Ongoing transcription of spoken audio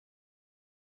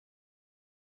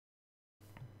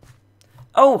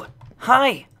Oh,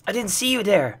 hi! I didn't see you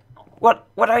there. What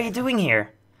are you doing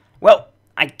here? Well,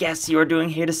 I guess you're doing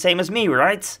here the same as me,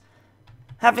 right?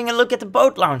 Having a look at the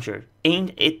boat launcher.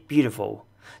 Ain't it beautiful?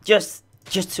 Just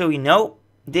so you know,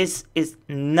 this is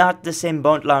not the same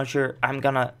boat launcher I'm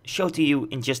gonna show to you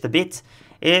in just a bit.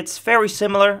 It's very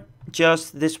similar,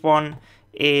 just this one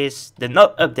is the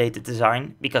not updated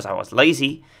design because I was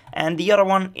lazy, and the other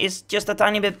one is just a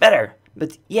tiny bit better.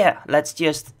 But yeah, let's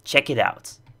just check it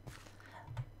out.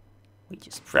 We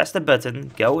just press the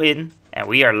button, go in, and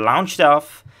we are launched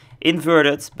off,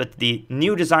 inverted, but the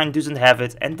new design doesn't have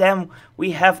it. And then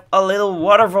we have a little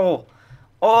waterfall.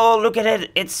 Oh, look at it,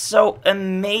 it's so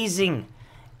amazing.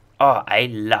 Oh, I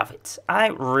love it. I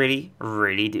really,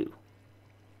 really do.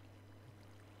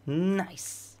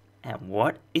 Nice. And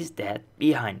what is that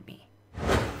behind me?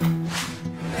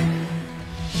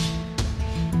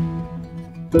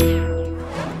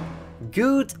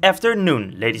 Good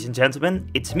afternoon, ladies and gentlemen.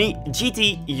 It's me,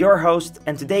 GT, your host,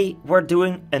 and today we're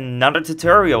doing another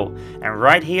tutorial. And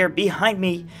right here behind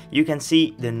me, you can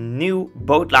see the new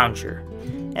boat launcher.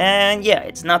 And yeah,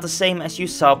 it's not the same as you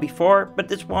saw before, but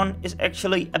this one is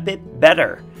actually a bit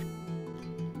better.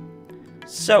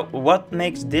 So, what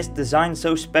makes this design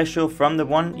so special from the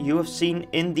one you have seen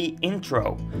in the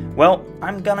intro? Well,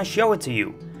 I'm gonna show it to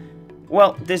you.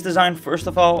 Well, this design, first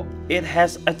of all, it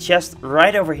has a chest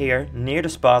right over here near the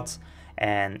spot,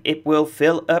 and it will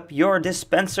fill up your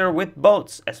dispenser with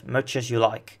boats as much as you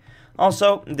like.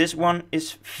 Also, this one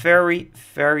is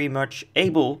very much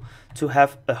able to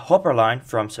have a hopper line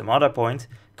from some other point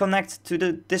connect to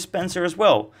the dispenser as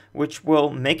well, which will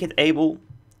make it able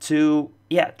to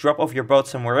drop off your boat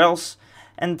somewhere else,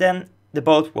 and then the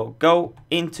boat will go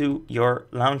into your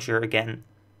launcher again,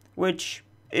 which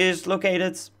is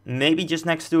located maybe just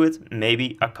next to it,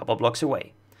 maybe a couple blocks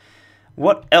away.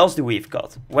 What else do we've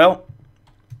got? Well,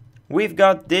 we've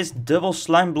got this double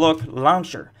slime block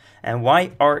launcher. And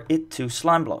why are it two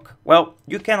slime block? Well,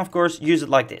 you can of course use it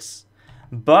like this,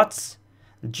 but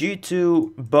due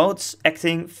to boats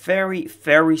acting very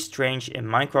strange in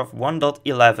Minecraft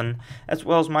 1.11 as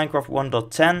well as Minecraft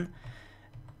 1.10,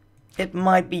 it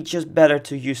might be just better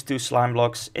to use two slime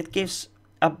blocks. It gives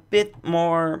a bit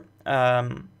more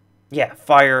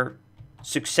fire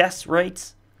success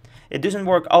rate. It doesn't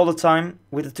work all the time.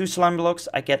 With the two slime blocks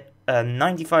I get a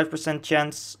 95%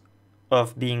 chance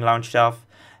of being launched off,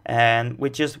 and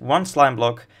with just one slime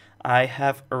block I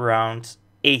have around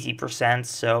 80%,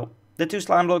 so the two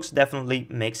slime blocks definitely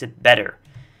makes it better.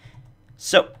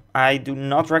 So I do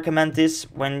not recommend this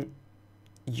when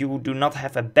you do not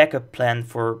have a backup plan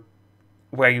for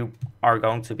where you are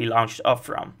going to be launched off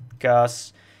from,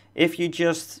 because if you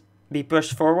just be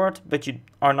pushed forward but you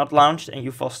are not launched and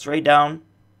you fall straight down,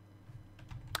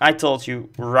 I told you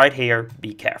right here,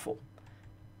 be careful.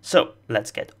 So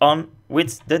let's get on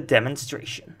with the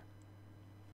demonstration.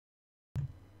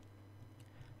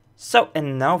 So,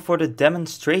 and now for the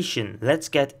demonstration. Let's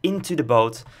get into the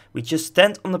boat. We just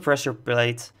stand on the pressure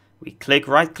plate, we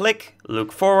right click,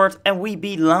 look forward, and we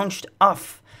be launched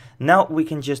off. Now we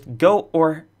can just go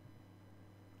our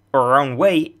own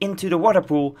way into the water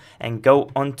pool and go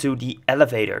onto the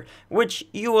elevator, which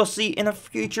you will see in a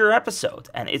future episode,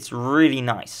 and it's really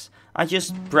nice. I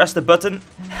just press the button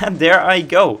and there I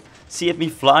go. See it me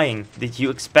flying. Did you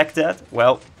expect that?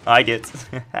 Well, I did.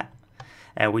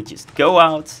 And we just go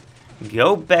out,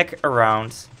 go back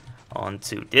around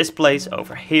onto this place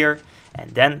over here,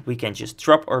 and then we can just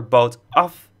drop our boat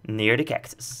off near the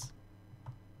cactus.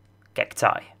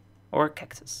 Cacti or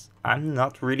cactus. I'm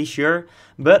not really sure,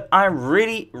 but I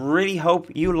really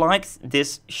hope you liked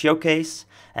this showcase,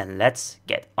 and let's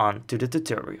get on to the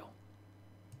tutorial.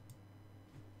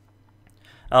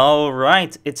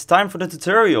 Alright, it's time for the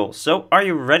tutorial. So are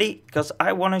you ready? Because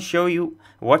I want to show you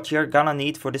what you're gonna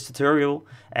need for this tutorial,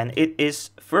 and it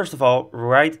is first of all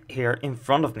right here in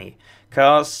front of me.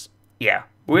 Because yeah,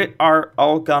 we are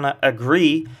all gonna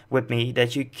agree with me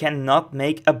that you cannot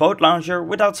make a boat launcher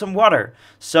without some water.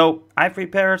 So I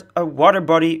prepared a water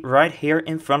body right here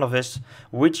in front of us,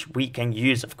 which we can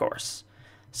use of course.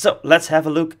 So let's have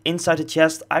a look inside the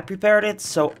chest. I prepared it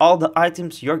so all the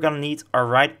items you're gonna need are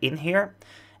right in here.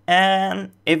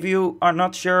 And if you are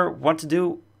not sure what to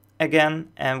do again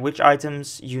and which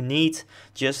items you need,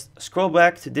 just scroll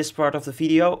back to this part of the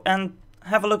video and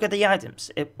have a look at the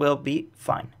items. It will be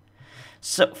fine.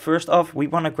 So first off, we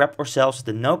want to grab ourselves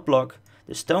the note block,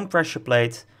 the stone pressure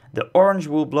plate, the orange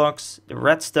wool blocks, the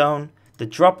redstone, the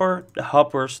dropper, the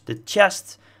hoppers, the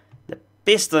chest, the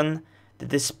piston, the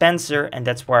dispenser, and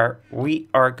that's where we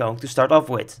are going to start off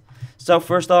with. So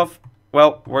first off,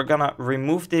 well, we're gonna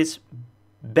remove this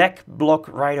back block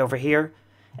right over here,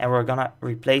 and we're gonna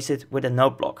replace it with a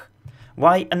note block.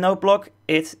 Why a note block?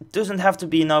 It doesn't have to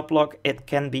be a note block, it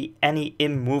can be any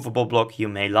immovable block you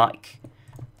may like.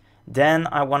 Then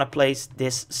I want to place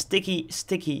this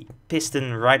sticky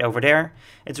piston right over there.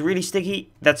 It's really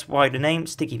sticky, that's why the name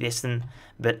sticky piston,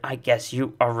 but I guess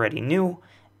you already knew.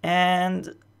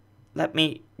 And let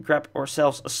me grab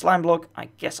ourselves a slime block. I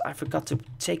guess I forgot to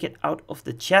take it out of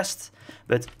the chest,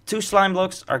 but 2 slime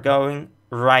blocks are going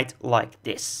right like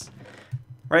this.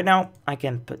 Right now I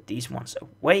can put these ones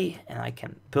away and I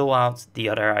can pull out the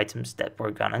other items that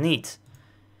we're gonna need.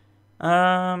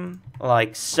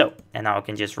 Like so. And now I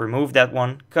can just remove that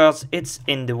one because it's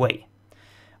in the way.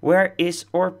 Where is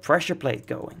our pressure plate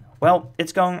going? Well,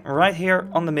 it's going right here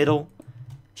on the middle.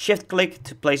 Shift click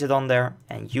to place it on there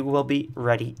and you will be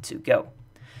ready to go.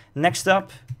 Next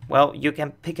up, well, you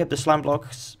can pick up the slime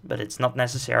blocks, but it's not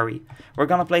necessary. We're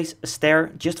gonna place a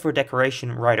stair just for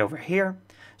decoration right over here,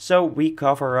 so we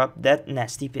cover up that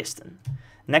nasty piston.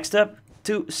 Next up,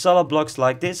 2 solid blocks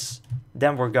like this.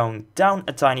 Then we're going down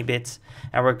a tiny bit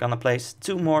and we're gonna place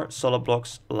 2 more solid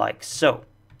blocks like so.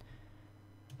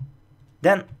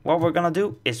 Then what we're gonna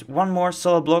do is 1 more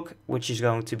solid block, which is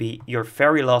going to be your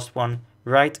very last one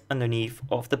right underneath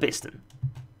of the piston.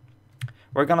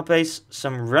 We're gonna place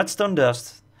some redstone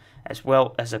dust as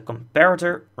well as a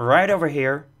comparator right over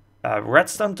here, a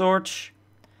redstone torch,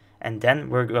 and then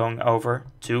we're going over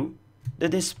to the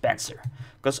dispenser,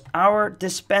 because our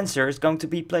dispenser is going to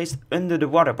be placed under the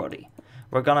water body.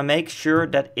 We're gonna make sure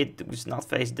that it does not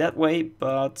face that way,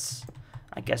 but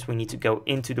I guess we need to go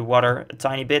into the water a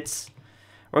tiny bit.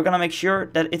 We're gonna make sure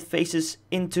that it faces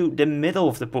into the middle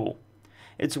of the pool.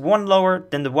 It's 1 lower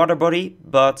than the water body,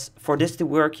 but for this to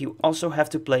work you also have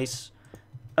to place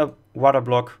a water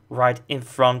block right in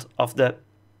front of the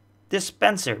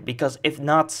dispenser, because if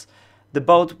not, the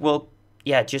boat will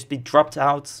just be dropped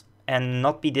out and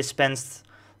not be dispensed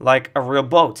like a real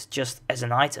boat, just as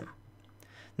an item.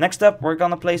 Next up, we're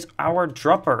gonna place our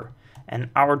dropper, and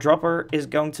our dropper is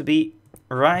going to be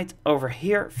right over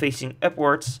here facing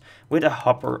upwards with a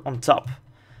hopper on top.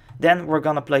 Then we're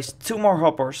gonna place 2 more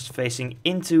hoppers facing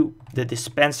into the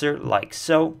dispenser like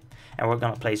so, and we're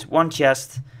gonna place 1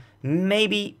 chest,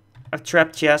 maybe a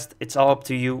trap chest, it's all up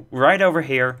to you, right over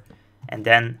here, and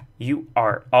then you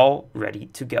are all ready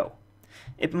to go.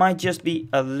 It might just be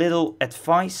a little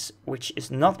advice, which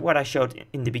is not what I showed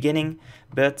in the beginning,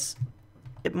 but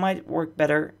it might work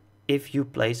better if you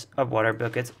place a water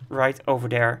bucket right over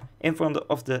there in front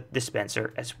of the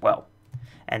dispenser as well.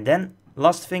 And then,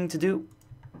 last thing to do,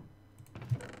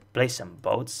 place some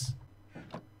boats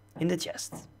in the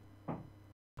chest.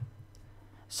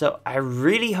 So I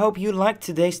really hope you liked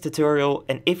today's tutorial,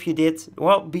 and if you did,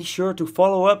 well, be sure to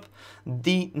follow up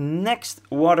the next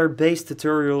water-based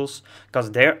tutorials,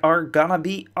 because they are gonna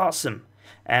be awesome.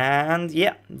 And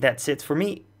yeah, that's it for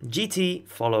me. GT,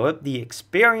 follow up the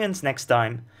experience next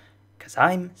time, because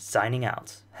I'm signing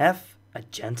out. Have a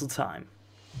gentle time.